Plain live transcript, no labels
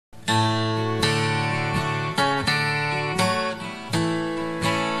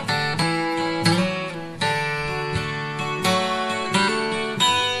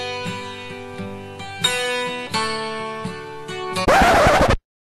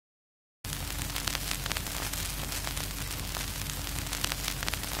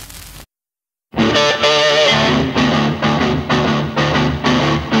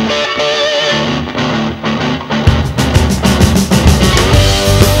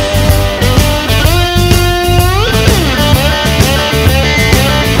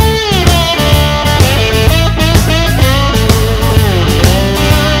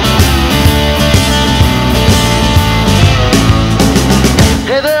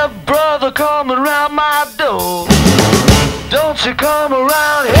that brother coming around my door. Don't you come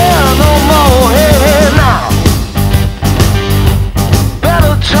around here no more. Hey, hey, now.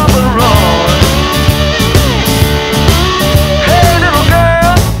 Better jump and run. Hey, little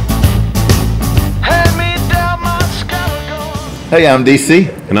girl, hand me down my scalagon. Hey, I'm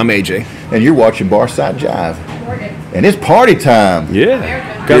DC. And I'm AJ. And you're watching Barside Jive. And it's party time. Yeah.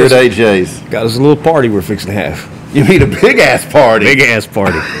 Here at AJ's. Got us a little party we're fixing to have. You mean a big ass party? Big ass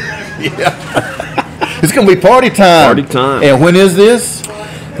party. Yeah. It's going to be party time. Party time. And when is this?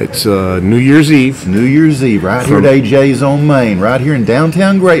 It's New Year's Eve. New Year's Eve, right here at AJ's on Main, right here in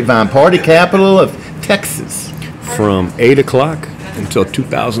downtown Grapevine, party capital of Texas. From 8 o'clock until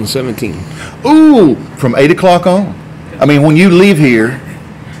 2017. Ooh, from 8 o'clock on. I mean, when you leave here,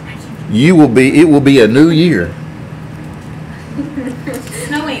 it will be a new year.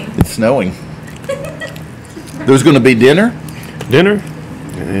 Snowing. It's snowing. There's going to be dinner.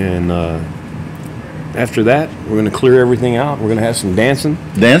 And after that, we're going to clear everything out. We're going to have some dancing.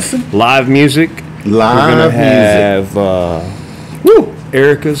 Live music. We're going to have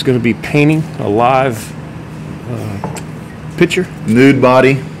Erica's going to be painting a live picture. Nude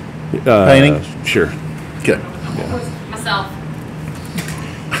body painting? Sure. Okay. Yeah. Myself.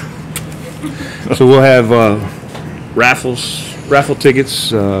 So we'll have raffle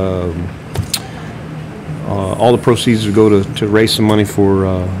tickets. All the proceeds will go to raise some money for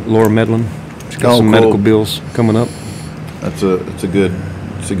Laura Medlin. She's got some medical bills coming up. It's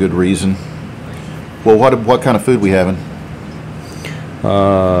a good reason. Well, what kind of food we having?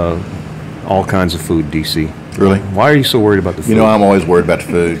 All kinds of food, DC. Really? Why are you so worried about the food? You know, I'm always worried about the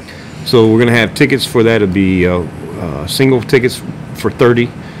food. So we're gonna have tickets for that. It'll be single tickets for 30,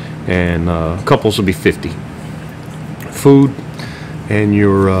 and couples will be 50. Food and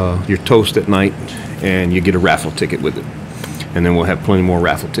your toast at night, and you get a raffle ticket with it. And then we'll have plenty more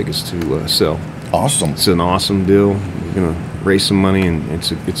raffle tickets to sell. Awesome. It's an awesome deal. We're gonna raise some money, and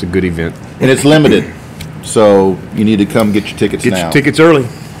it's a good event. And it's limited, so you need to come get your tickets now. Get your tickets early.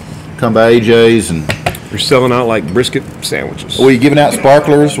 Come by AJ's and. We're selling out like brisket sandwiches. Are you giving out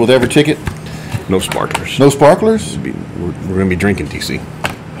sparklers with every ticket? No sparklers. No sparklers? We're going to be drinking, TC.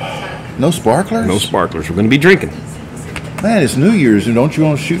 No sparklers? No sparklers. We're going to be drinking. Man, it's New Year's, and don't you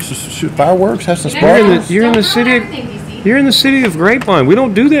want to shoot fireworks? Have some sparklers? You're in the city. You're in the city of Grapevine. We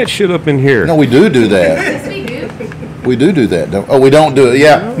don't do that shit up in here. No, we do that. Yes, we do. We do that. Oh, we don't do it.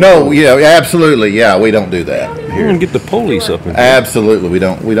 Yeah. No. Yeah. Absolutely. Yeah. We don't do that. You're gonna get the police up in here. Absolutely. We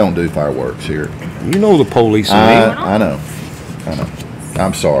don't do fireworks here. You know the police and me. I know.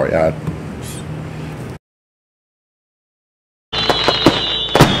 I'm sorry.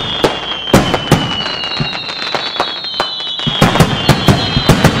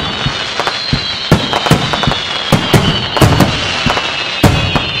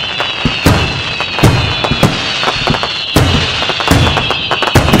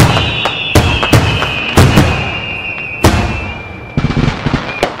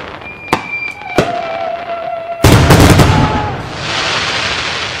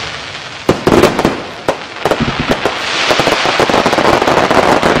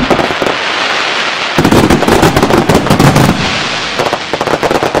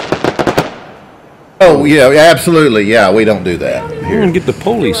 Oh yeah, absolutely. Yeah, we don't do that. You're gonna get the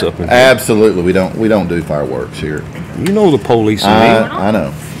police up in here. Absolutely, we don't do fireworks here. You know the police and me. I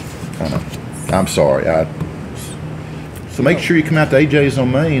know. I'm sorry. So make sure you come out to AJ's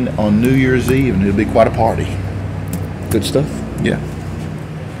on Main on New Year's Eve, and it'll be quite a party. Good stuff. Yeah.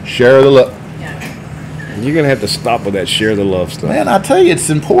 Share the love. You're gonna have to stop with that share the love stuff. Man, I tell you, it's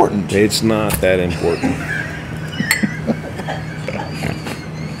important. It's not that important.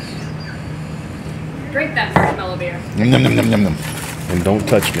 Drink that marshmallow beer. Nom, nom, nom, nom, nom. And don't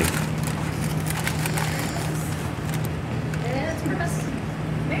touch me. It's for us.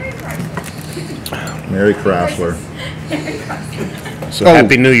 Merry Chrysler. Mary Chrysler. Merry Chrysler. So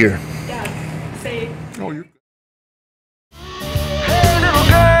Happy New Year. Yeah. Say. Oh, you're. Hey, little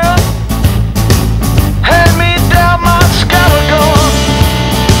girl, hand me down my scalagon.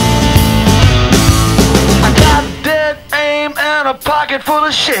 I got dead aim and a pocket full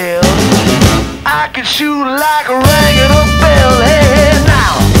of shells. I can shoot like a ringing a bell. Hey,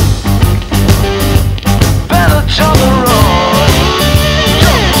 now, better jump and run.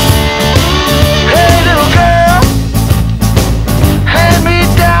 Hey, little girl, hand me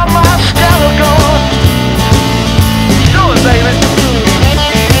down my scalagon. Do it, baby.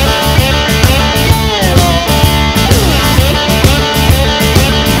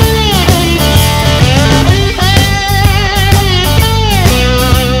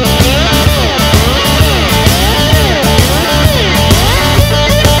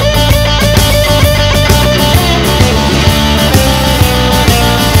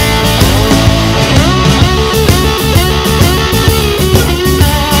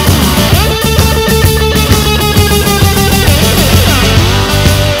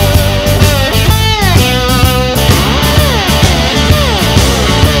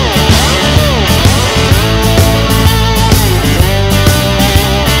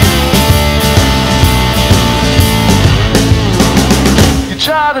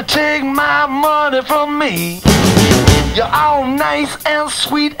 to take my money from me. You're all nice and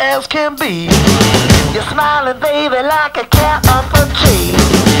sweet as can be. You're smiling, baby, like a cat off a tree.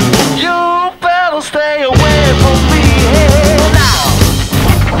 You better stay away from me. Hey.